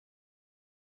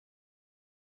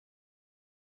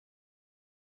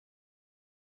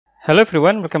Hello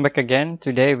everyone, welcome back again.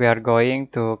 Today we are going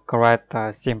to create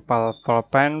a simple floor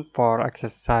plan for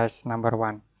exercise number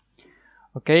 1.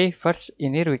 Okay, first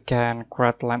in here we can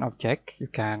create line objects. You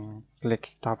can click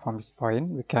start from this point.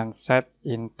 We can set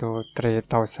into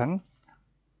 3000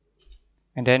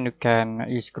 and then you can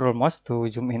use scroll mouse to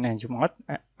zoom in and zoom out,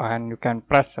 and you can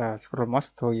press scroll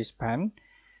mouse to use pen.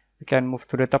 We can move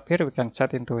to the top here. We can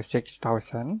set into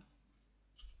 6000.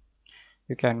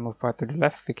 You can move to the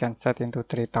left. We can set into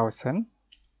 3000.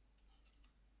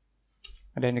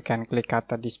 And then you can click at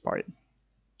this point.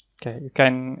 Okay, you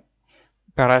can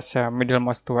press middle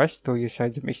mouse twice to use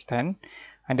a zoom extend,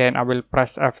 and then I will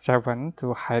press F7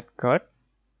 to hide code.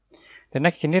 The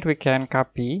next in here we can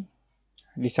copy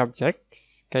this object.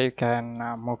 Okay, you can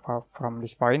move up from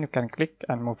this point. You can click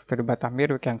and move to the bottom here.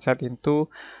 We can set into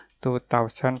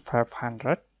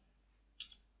 2500.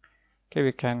 Okay,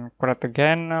 we can create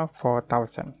again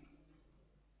 4000.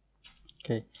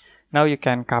 Okay, now you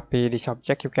can copy this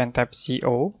object. You can tap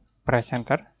CO, press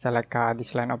enter, select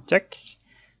this line objects,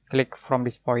 click from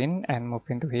this point and move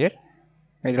into here,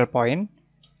 middle point.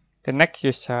 The next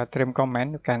use trim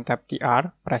command. You can tap TR,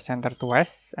 press enter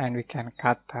twice, and we can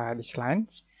cut these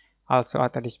lines also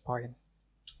at this point.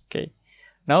 Okay,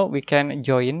 now we can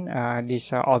join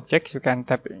these objects. You can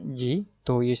tap G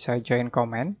to use join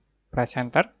command, press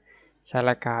enter,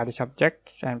 select these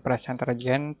objects and press enter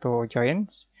again to join.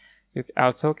 You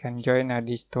also can join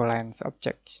these two lines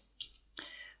objects.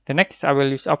 The next I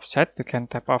will use offset. You can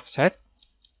tap offset,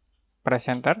 press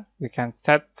enter. We can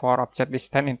set for offset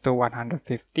distance into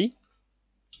 150.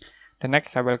 The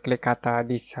next I will click at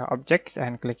these objects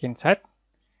and click inside.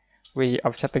 We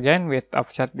offset again with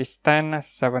offset distance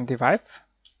 75.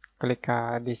 Click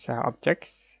these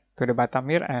objects to the bottom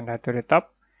here and to the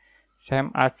top,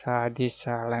 same as this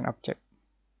line object.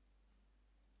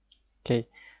 Okay,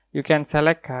 you can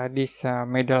select these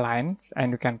middle lines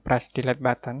and you can press delete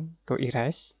button to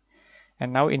erase.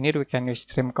 And now in here we can use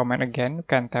trim command again. You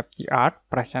can tap TR,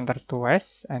 press enter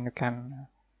twice, and you can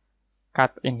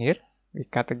cut in here. We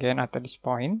cut again at this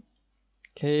point.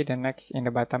 Okay, the next in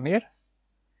the bottom here,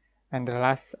 and the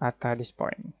last at this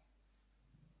point.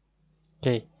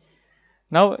 Okay,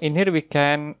 now in here we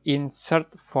can insert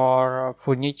for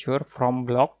furniture from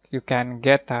blocks. You can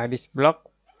get this block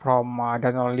from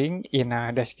download link in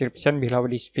description below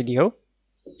this video.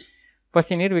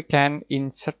 First in here we can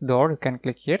insert door. You can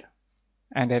click here,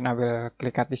 and then I will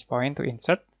click at this point to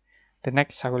insert. The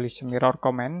next I will use mirror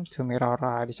command to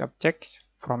mirror these objects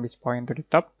from this point to the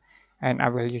top, and I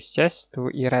will use just to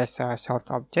erase short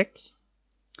objects.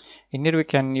 In here we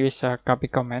can use a copy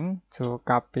command to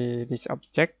copy this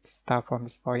object start from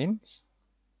this point,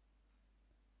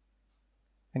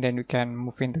 and then we can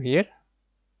move into here.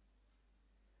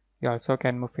 You also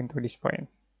can move into this point.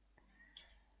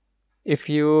 If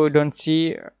you don't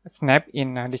see snap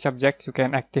in this object, you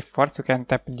can active first. You can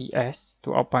tap DS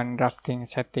to open drafting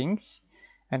settings,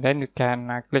 and then you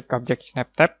can click object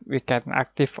snap tab. We can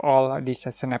active all these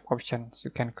snap options.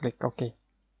 You can click OK.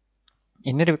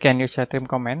 In here we can use a trim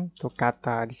command to cut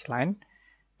this line,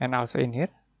 and also in here.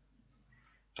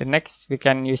 The next we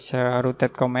can use a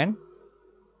rotate command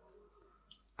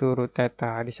to rotate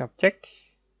this object.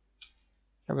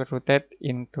 I will rotate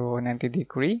into 90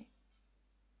 degree.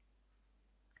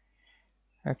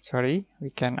 Sorry, we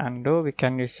can undo. We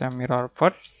can use a mirror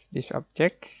first this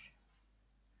object,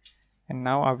 and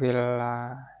now I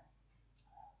will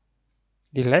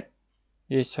delete.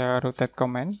 Use a rotate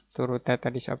command to rotate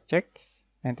this object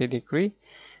 90 degree,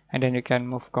 and then you can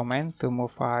move command to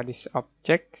move this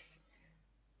object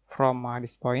from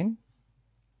this point.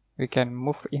 We can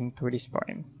move into this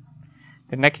point.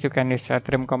 The next you can use a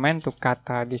trim command to cut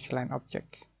this line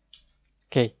object.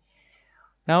 Okay.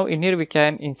 Now in here we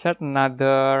can insert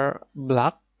another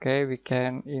block. Okay, we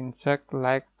can insert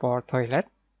like for toilet.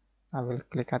 I will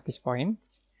click at this point.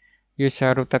 Use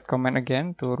a rotate command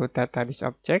again to rotate this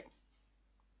object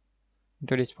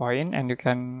to this point, and you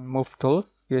can move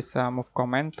tools. Use a move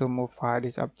command to move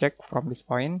this object from this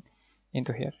point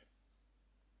into here.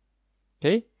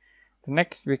 Okay. The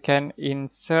next we can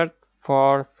insert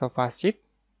for sofa seat.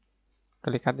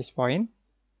 Click at this point.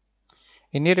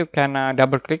 In here you can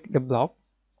double click the block,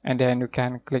 and then you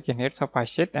can click in here sofa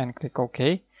seat and click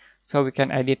OK. So we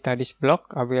can edit this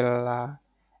block. I will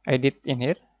edit in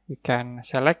here. You can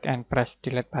select and press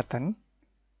delete button.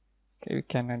 Okay, we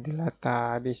can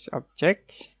delete this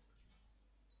object,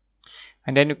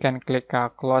 and then you can click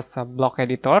close block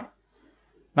editor.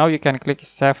 Now you can click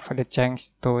save the change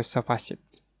to sofa seat.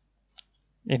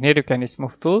 In here you can use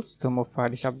move tools to move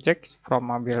these objects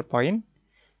from a middle point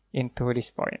into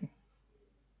this point.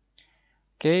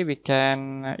 Okay, we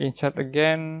can insert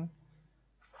again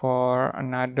for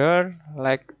another,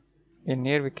 like in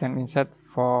here we can insert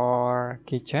for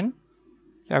kitchen.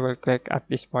 So I will click at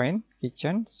this point,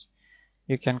 kitchens.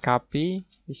 You can copy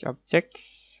these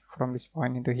objects from this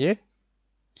point into here.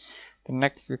 The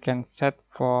next we can set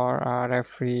for a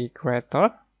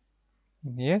refrigerator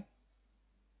in here.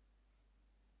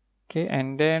 Okay,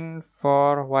 and then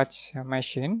for watch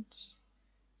machines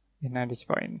in this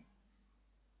point.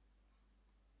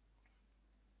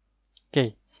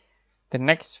 Okay, the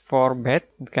next for bed,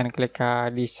 we can click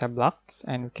these blocks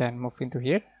and we can move into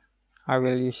here. I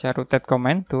will use a rotate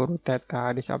command to rotate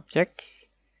these objects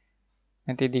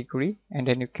 90 degree, and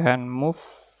then you can move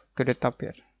to the top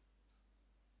here.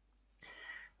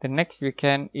 The next we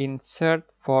can insert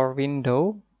for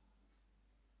window.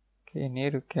 Okay, in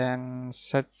here you can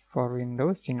search for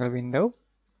window, single window,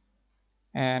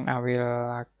 and I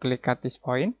will click at this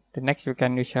point. The next we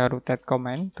can use a rotate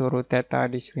command to rotate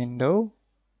this window.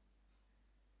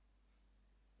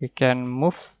 We can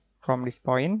move from this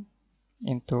point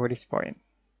into this point.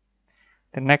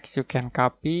 The next you can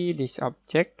copy these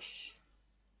objects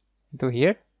into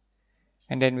here,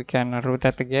 and then we can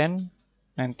rotate again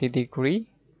 90 degree.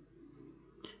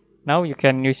 Now you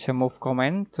can use a move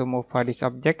command to move these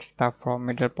objects start from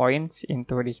middle points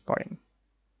into this point.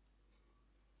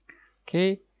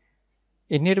 Okay,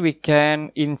 in here we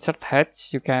can insert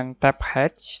hatch. You can tap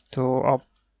hatch to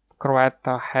create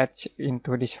a hatch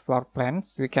into this floor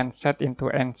plans. We can set into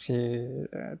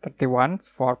NC31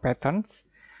 for patterns.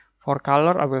 For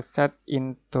color, I will set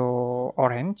into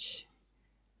orange,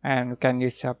 and we can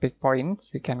use pick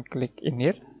points. We can click in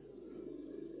here,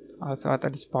 also at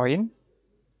this point,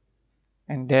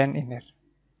 and then in here.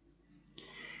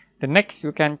 The next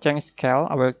we can change scale.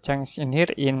 I will change in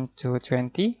here into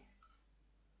 20,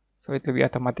 so it will be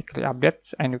automatically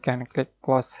updates, and you can click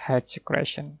close hatch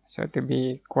creation, so it will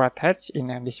be create hatch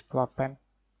in this floor plan.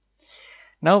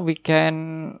 Now we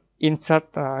can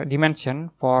insert dimension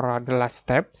for the last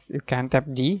steps. You can tap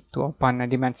D to open a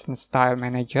dimension style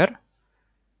manager.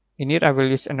 In here I will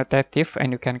use annotative,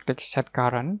 and you can click set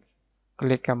current,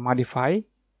 click modify.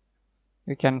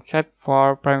 We can set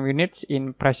for prime units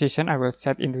in precision. I will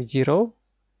set into 0.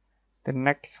 The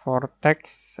next for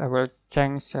text, I will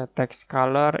change text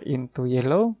color into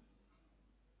yellow,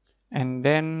 and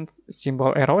then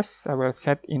symbol arrows I will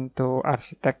set into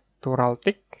architectural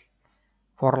tick.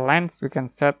 For lines we can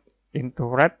set into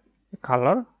red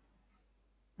color,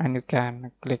 and you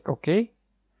can click OK.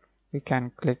 We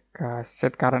can click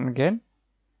set current again.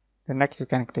 The next you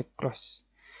can click close.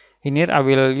 In here I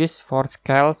will use for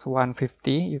scales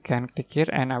 150. You can click here,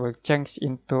 and I will change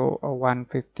into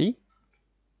 150.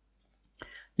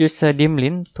 Use a dim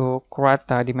line to create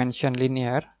a dimension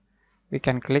linear. We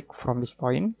can click from this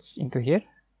point into here.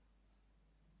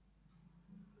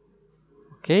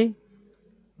 Okay,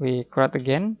 we create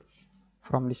again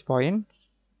from this point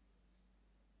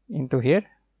into here.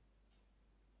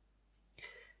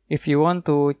 If you want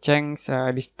to change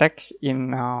this text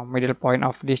in middle point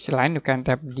of this line, you can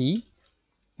tap D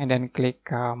and then click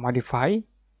modify.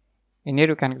 In here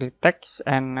you can click text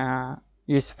and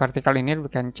use vertical. In here we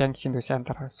can change into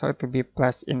center, so it will be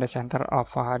placed in the center of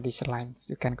these lines.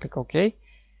 You can click OK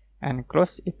and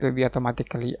close. It will be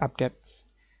automatically updates.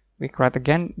 We create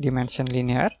again dimension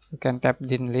linear. You can tap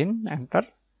dim line, enter,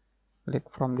 click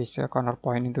from this corner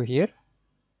point into here.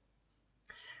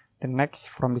 The next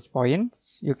from this point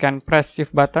you can press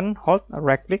shift button, hold,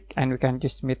 right click, and you can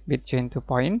just meet between 2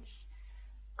 points.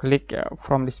 Click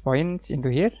from this point into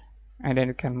here, and then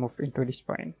you can move into this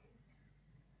point.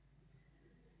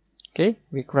 Okay,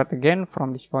 we create again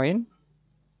from this point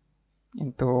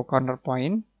into corner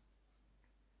point,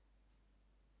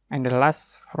 and the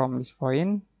last from this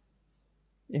point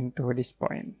into this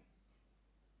point.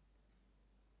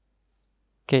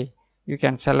 Okay, you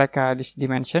can select this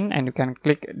dimension, and you can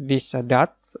click this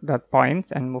dot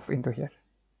points and move into here.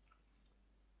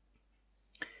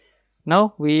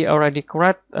 Now we already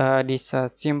create this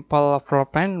simple floor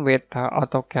plan with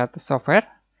AutoCAD software.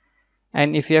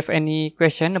 And if you have any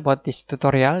question about this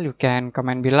tutorial, you can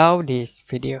comment below this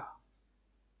video.